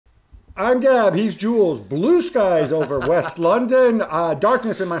I'm Gab, he's Jules. Blue skies over West London,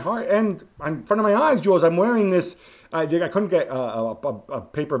 darkness in my heart and in front of my eyes, Jules. I'm wearing this, I couldn't get a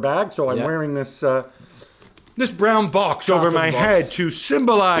paper bag, so I'm wearing this this brown box over my head to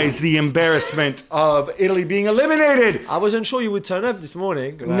symbolize the embarrassment of Italy being eliminated. I wasn't sure you would turn up this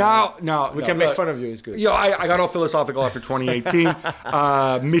morning. No. We can make fun of you, it's good. I got all philosophical after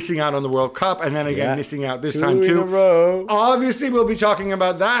 2018, missing out on the World Cup, and then again missing out this time too. In a row. Obviously, we'll be talking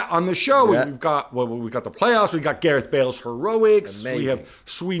about that on the show. We've got the playoffs. We got Gareth Bale's heroics. Amazing. We have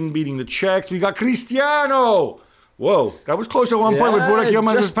Sweden beating the Czechs. We got Cristiano. Whoa, that was close at one point with Burak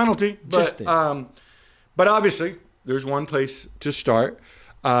Yilmaz's penalty. But obviously, there's one place to start.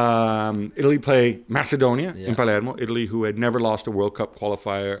 Italy play Macedonia in Palermo. Italy, who had never lost a World Cup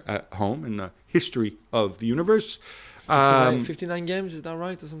qualifier at home in the history of the universe. 59 games, is that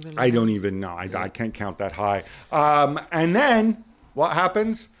right? Or something like that? I don't even know. I can't count that high. And then what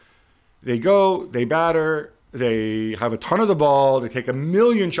happens? They go, they batter, they have a ton of the ball, they take a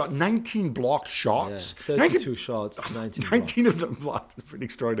million shots, 19 blocked shots. Yeah, 32 shots, 19 of them blocked. It's pretty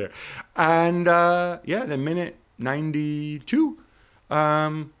extraordinary. And the minute 92.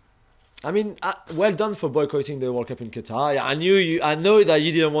 I mean, well done for boycotting the World Cup in Qatar. I know that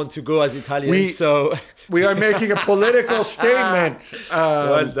you didn't want to go as Italians, so we are making a political statement.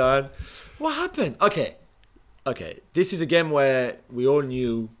 Well done. What happened? Okay. This is a game where we all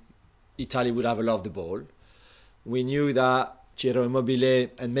knew Italy would have a lot of the ball. We knew that Ciro Immobile,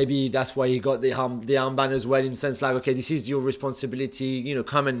 and maybe that's why he got the armband as well, in the sense like, okay, this is your responsibility,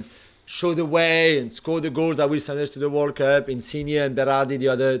 come and show the way and score the goals that will send us to the World Cup. Insigne and Berardi, the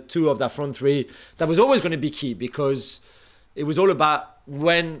other two of that front three, that was always going to be key, because it was all about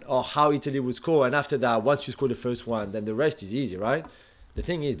when or how Italy would score. And after that, once you score the first one, then the rest is easy, right? The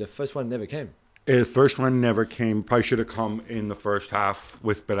thing is, the first one never came. The first one never came. Probably should have come in the first half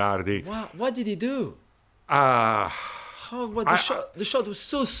with Berardi. What did he do? The shot was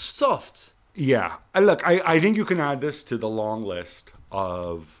so soft. Yeah. Look, I think you can add this to the long list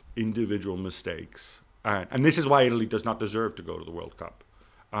of individual mistakes. And this is why Italy does not deserve to go to the World Cup.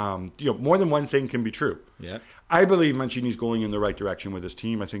 More than one thing can be true. Yeah. I believe Mancini's going in the right direction with his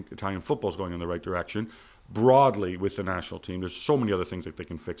team. I think Italian football's going in the right direction. Broadly with the national team. There's so many other things that they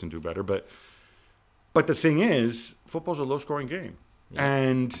can fix and do better. But the thing is, football's a low-scoring game. Yeah.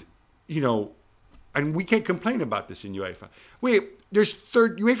 And, and we can't complain about this in UEFA.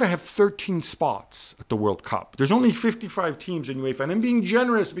 UEFA have 13 spots at the World Cup. There's only 55 teams in UEFA, and I'm being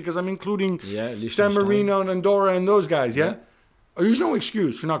generous because I'm including San Marino and Andorra and those guys. Yeah, there's no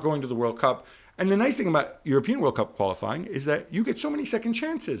excuse for not going to the World Cup. And the nice thing about European World Cup qualifying is that you get so many second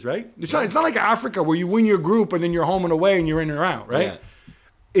chances, right? It's not like Africa where you win your group and then you're home and away and you're in or out, right? Yeah.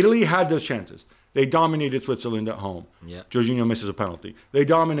 Italy had those chances. They dominated Switzerland at home. Yeah. Jorginho misses a penalty. They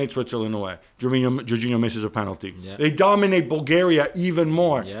dominate Switzerland away. Jorginho misses a penalty. Yeah. They dominate Bulgaria even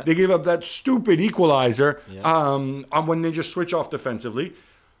more. Yeah. They give up that stupid equalizer when they just switch off defensively.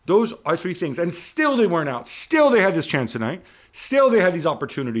 Those are three things. And still they weren't out. Still they had this chance tonight. Still they had these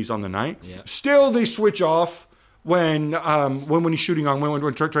opportunities on the night. Yeah. Still they switch off when he's shooting on,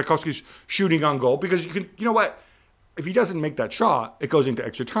 when Tchaikovsky's shooting on goal. Because you know what? If he doesn't make that shot, it goes into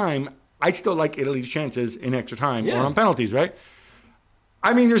extra time. I still like Italy's chances in extra time or on penalties, right?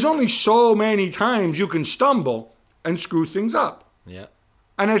 I mean, there's only so many times you can stumble and screw things up. Yeah.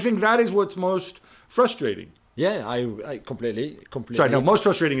 And I think that is what's most frustrating. Yeah, I completely. Sorry, no, most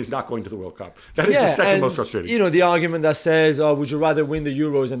frustrating is not going to the World Cup. That is the second most frustrating. The argument that says, would you rather win the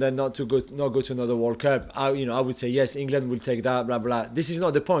Euros and then not go to another World Cup? I would say, yes, England will take that, blah, blah. This is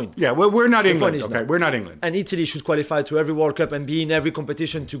not the point. Yeah, we're not England, okay? We're not England. And Italy should qualify to every World Cup and be in every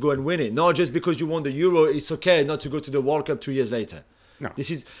competition to go and win it. Not just because you won the Euro, it's okay not to go to the World Cup 2 years later. No.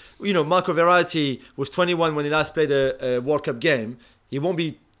 This is, Marco Verratti was 21 when he last played a World Cup game. He would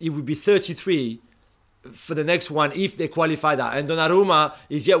be 33 for the next one if they qualify that. And Donnarumma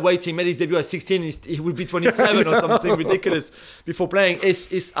is yet waiting, made his debut at 16, he would be 27 or something ridiculous before playing.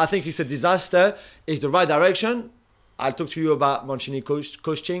 I think it's a disaster. It's the right direction. I'll talk to you about Mancini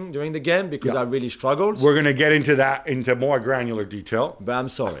coaching during the game because I really struggled. We're going to get into that into more granular detail. But I'm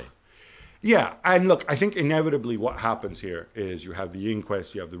sorry. Yeah, and look, I think inevitably what happens here is you have the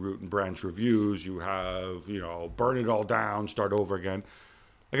inquest, you have the root and branch reviews, you have, burn it all down, start over again.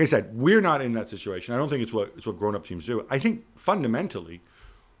 Like I said, we're not in that situation. I don't think it's what grown-up teams do. I think fundamentally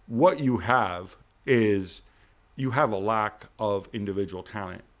what you have is you have a lack of individual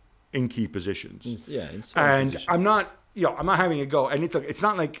talent in key positions. In positions. I'm not having a go. And it's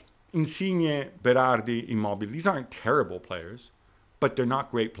not like Insigne, Berardi, Immobile. These aren't terrible players, but they're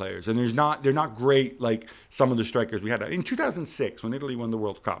not great players. And they're not great like some of the strikers we had. In 2006, when Italy won the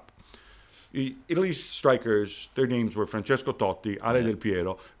World Cup, Italy's strikers, their names were Francesco Totti, Ale Del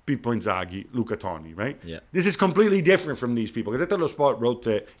Piero, Pippo Inzaghi, Luca Toni, right? Yeah. This is completely different from these people. Gazzetta dello Sport wrote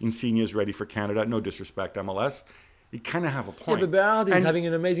that Insigne is ready for Canada. No disrespect, MLS. You kind of have a point. Yeah, but Berardi is having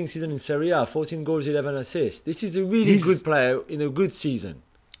an amazing season in Serie A, 14 goals, 11 assists. This is a really good player in a good season.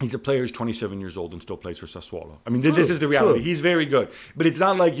 He's a player who's 27 years old and still plays for Sassuolo. I mean, this is the reality. True. He's very good. But it's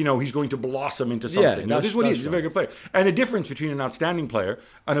not like, he's going to blossom into something. This is what he is. He's a very good player. And the difference between an outstanding player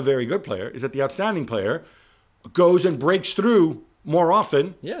and a very good player is that the outstanding player goes and breaks through more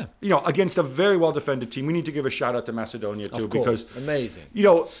often, against a very well-defended team. We need to give a shout-out to Macedonia, too. Of course. Because, amazing.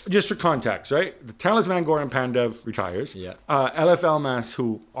 Just for context, right? The talisman Goran Pandev retires. Yeah. LF Elmas,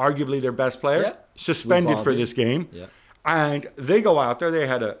 who arguably their best player, suspended for this game. Yeah. And they go out there. They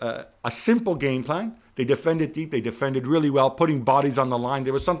had a simple game plan. They defended deep. They defended really well, putting bodies on the line.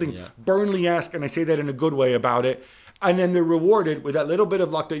 There was something Burnley-esque, and I say that in a good way about it. And then they're rewarded with that little bit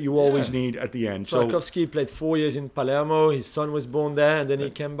of luck that you always need at the end. Tarkovsky played 4 years in Palermo. His son was born there, and then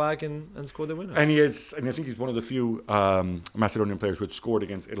he came back and scored the winner. And I think he's one of the few Macedonian players who had scored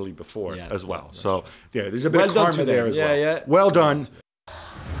against Italy before as well. So, there's a bit of karma there as well. Yeah. Well done.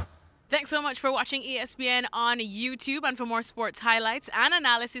 Thanks so much for watching ESPN on YouTube. And for more sports highlights and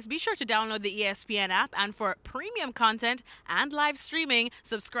analysis, be sure to download the ESPN app. And for premium content and live streaming,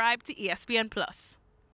 subscribe to ESPN Plus.